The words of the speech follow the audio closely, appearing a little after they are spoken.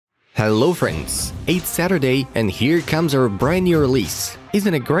Hello friends, it's Saturday and here comes our brand new release.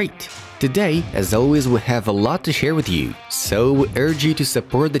 Isn't it great? Today, as always, we have a lot to share with you, so we urge you to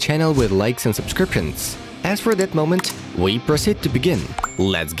support the channel with likes and subscriptions. As for that moment, we proceed to begin.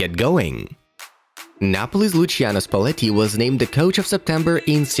 Let's get going! Napoli's Luciano Spalletti was named the coach of September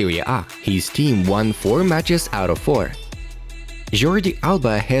in Serie A. His team won 4 matches out of 4. Jordi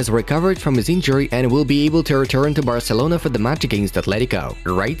Alba has recovered from his injury and will be able to return to Barcelona for the match against Atletico,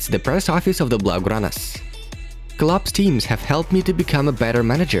 writes the press office of the Blaugranas. Klopp's teams have helped me to become a better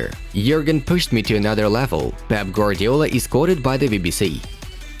manager. Jurgen pushed me to another level, Pep Guardiola is quoted by the BBC.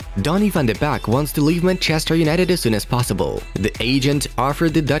 Donny van de Beek wants to leave Manchester United as soon as possible. The agent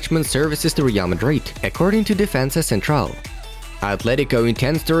offered the Dutchman's services to Real Madrid, according to Defensa Central. Atletico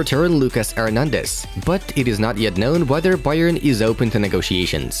intends to return Lucas Hernandez, but it is not yet known whether Bayern is open to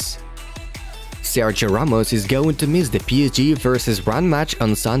negotiations. Sergio Ramos is going to miss the PSG vs Rennes match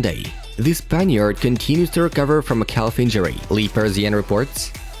on Sunday. The Spaniard continues to recover from a calf injury, Le Parisien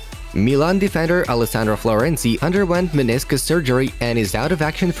reports. Milan defender Alessandro Florenzi underwent meniscus surgery and is out of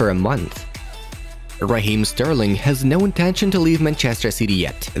action for a month. Raheem Sterling has no intention to leave Manchester City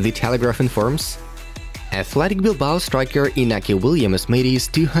yet, The Telegraph informs. Athletic Bilbao striker Iñaki Williams made his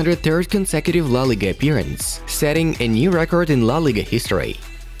 203rd consecutive La Liga appearance, setting a new record in La Liga history.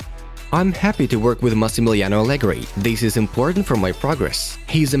 I'm happy to work with Massimiliano Allegri. This is important for my progress.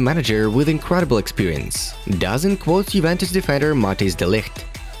 He's a manager with incredible experience. Doesn't quote Juventus defender Matthijs de Ligt.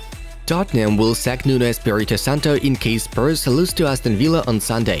 Tottenham will sack Nuno Espirito Santo in case Spurs lose to Aston Villa on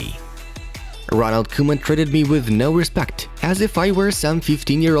Sunday. Ronald Koeman treated me with no respect, as if I were some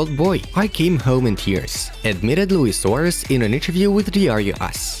 15-year-old boy. I came home in tears, admitted Luis Suarez in an interview with Diario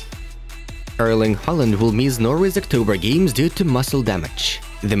AS. Erling Haaland will miss Norway's October games due to muscle damage.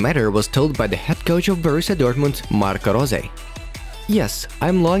 The matter was told by the head coach of Borussia Dortmund, Marco Rose. Yes,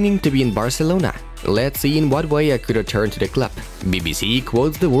 I'm longing to be in Barcelona. Let's see in what way I could return to the club. BBC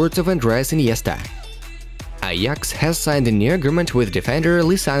quotes the words of Andreas Iniesta. Ajax has signed a new agreement with defender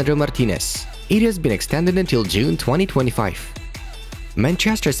Lisandro Martinez. It has been extended until June 2025.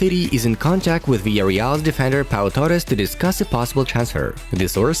 Manchester City is in contact with Villarreal's defender Pau Torres to discuss a possible transfer. The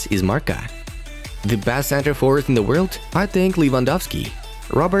source is Marca. The best centre-forward in the world? I think Lewandowski.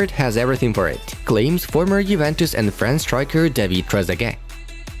 Robert has everything for it, claims former Juventus and France striker David Trezeguet.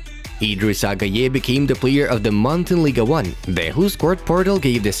 Idrissa Gueye became the player of the month in Liga 1. The WhoScored portal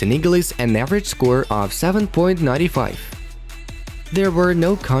gave the Senegalese an average score of 7.95. There were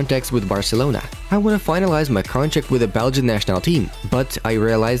no contacts with Barcelona. I want to finalize my contract with the Belgian national team, but I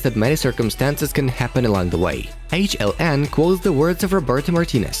realized that many circumstances can happen along the way. HLN quotes the words of Roberto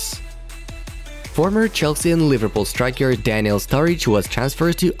Martinez. Former Chelsea and Liverpool striker Daniel Sturridge was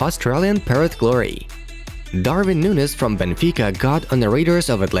transferred to Australian Perth Glory. Darwin Núñez from Benfica got on the radars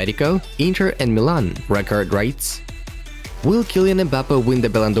of Atletico, Inter and Milan, Record writes. Will Kylian Mbappe win the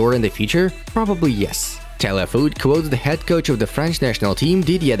Ballon d'Or in the future? Probably yes. Telefoot quotes the head coach of the French national team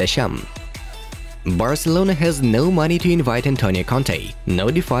Didier Deschamps. Barcelona has no money to invite Antonio Conte,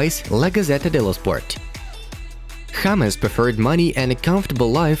 notifies La Gazzetta dello Sport. James preferred money and a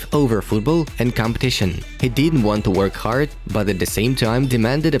comfortable life over football and competition. He didn't want to work hard, but at the same time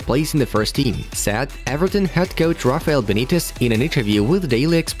demanded a place in the first team, said Everton head coach Rafael Benitez in an interview with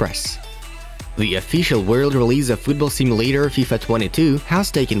Daily Express. The official world release of football simulator FIFA 22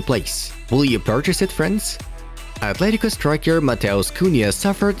 has taken place. Will you purchase it, friends? Atletico striker Mateus Cunha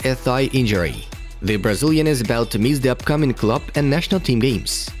suffered a thigh injury. The Brazilian is about to miss the upcoming club and national team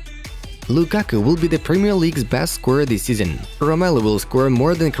games. Lukaku will be the Premier League's best scorer this season. Romelu will score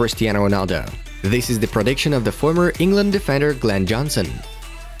more than Cristiano Ronaldo. This is the prediction of the former England defender Glenn Johnson.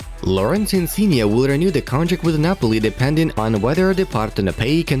 Lawrence Insigne will renew the contract with Napoli depending on whether the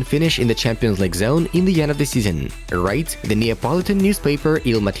Partenopei can finish in the Champions League zone in the end of the season, writes the Neapolitan newspaper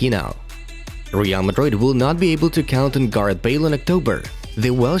Il Mattino. Real Madrid will not be able to count on Gareth Bale in October. The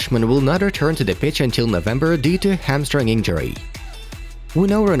Welshman will not return to the pitch until November due to a hamstring injury. We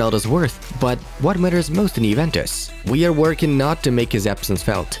know Ronaldo's worth, but what matters most in Juventus? We are working not to make his absence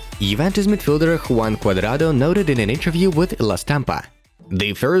felt. Juventus midfielder Juan Cuadrado noted in an interview with La Stampa.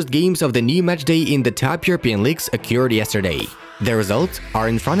 The first games of the new matchday in the top European leagues occurred yesterday. The results are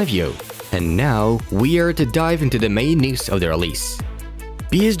in front of you. And now, we are to dive into the main news of the release.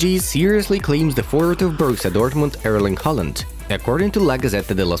 PSG seriously claims the forward of Borussia Dortmund Erling Haaland, according to La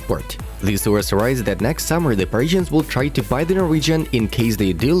Gazzetta Dello Sport. The source writes that next summer the Parisians will try to buy the Norwegian in case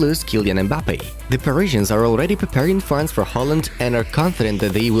they do lose Kylian Mbappe. The Parisians are already preparing funds for Haaland and are confident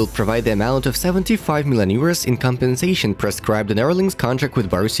that they will provide the amount of 75 million euros in compensation prescribed in Erling's contract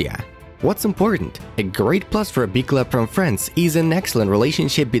with Borussia. What's important? A great plus for a big club from France is an excellent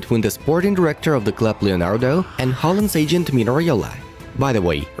relationship between the sporting director of the club Leonardo and Haaland's agent Mino Raiola. By the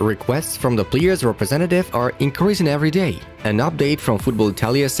way, requests from the player's representative are increasing every day. An update from Football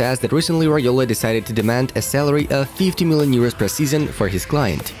Italia says that recently Raiola decided to demand a salary of 50 million euros per season for his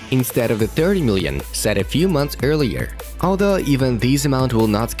client, instead of the 30 million set a few months earlier. Although even this amount will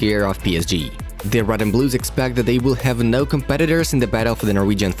not scare off PSG. The Red and Blues expect that they will have no competitors in the battle for the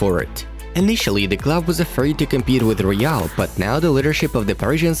Norwegian forward. Initially, the club was afraid to compete with Real, but now the leadership of the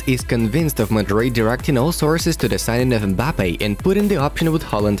Parisians is convinced of Madrid directing all sources to the signing of Mbappe and putting the option with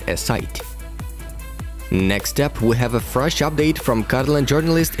Haaland aside. Next up, we have a fresh update from Catalan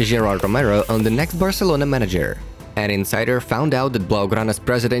journalist Gerard Romero on the next Barcelona manager. An insider found out that Blaugrana's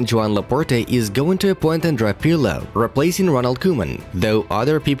president Joan Laporte is going to appoint Andrea Pirlo, replacing Ronald Koeman, though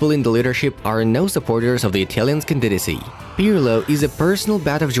other people in the leadership are no supporters of the Italian's candidacy. Pirlo is a personal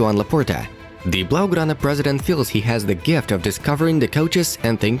bet of Joan Laporta. The Blaugrana president feels he has the gift of discovering the coaches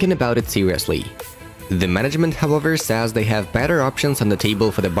and thinking about it seriously. The management, however, says they have better options on the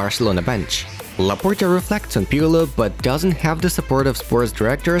table for the Barcelona bench. Laporta reflects on Pirlo but doesn't have the support of sports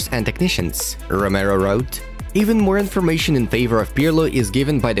directors and technicians, Romero wrote. Even more information in favor of Pirlo is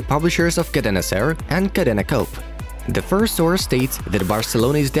given by the publishers of Cadena Ser and Cadena Cope. The first source states that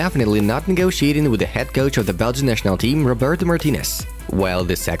Barcelona is definitely not negotiating with the head coach of the Belgian national team, Roberto Martinez, while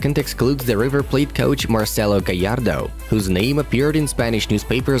the second excludes the River Plate coach Marcelo Gallardo, whose name appeared in Spanish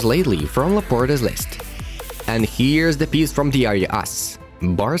newspapers lately from Laporta's list. And here's the piece from Diario AS.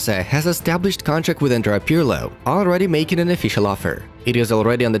 Barca has established contract with Andrea Pirlo, already making an official offer. It is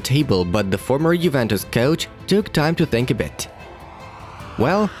already on the table, but the former Juventus coach took time to think a bit.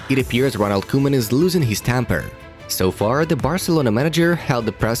 Well, it appears Ronald Koeman is losing his temper. So far, the Barcelona manager held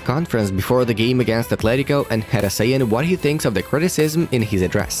a press conference before the game against Atletico and had a say in what he thinks of the criticism in his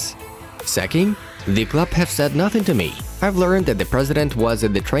address. Sacking? The club have said nothing to me. I've learned that the president was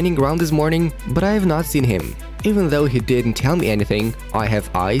at the training ground this morning, but I have not seen him. Even though he didn't tell me anything, I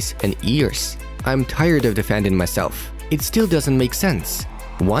have eyes and ears. I'm tired of defending myself. It still doesn't make sense.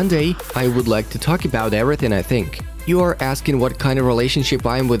 One day, I would like to talk about everything I think. You are asking what kind of relationship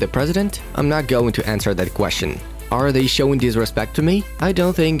I am with the president? I'm not going to answer that question. Are they showing disrespect to me? I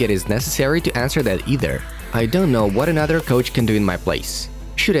don't think it is necessary to answer that either. I don't know what another coach can do in my place.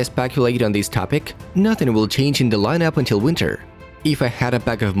 Should I speculate on this topic? Nothing will change in the lineup until winter. If I had a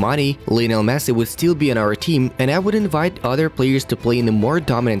bag of money, Lionel Messi would still be on our team and I would invite other players to play in a more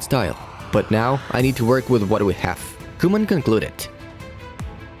dominant style. But now, I need to work with what we have. Koeman concluded.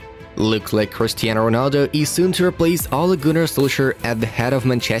 Looks like Cristiano Ronaldo is soon to replace Ole Gunnar Solskjaer at the head of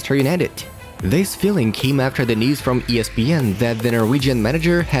Manchester United. This feeling came after the news from ESPN that the Norwegian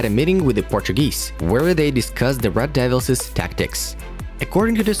manager had a meeting with the Portuguese, where they discussed the Red Devils' tactics.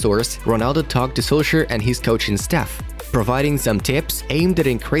 According to the source, Ronaldo talked to Solskjaer and his coaching staff, providing some tips aimed at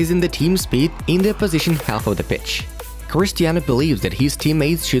increasing the team's speed in the opposition half of the pitch. Cristiano believes that his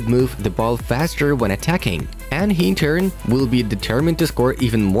teammates should move the ball faster when attacking, and he in turn will be determined to score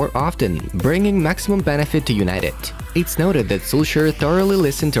even more often, bringing maximum benefit to United. It's noted that Solskjaer thoroughly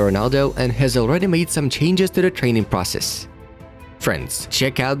listened to Ronaldo and has already made some changes to the training process. Friends,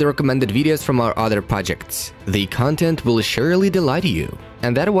 check out the recommended videos from our other projects. The content will surely delight you.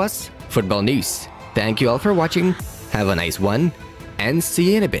 And that was Football News. Thank you all for watching, have a nice one, and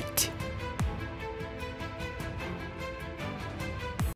see you in a bit.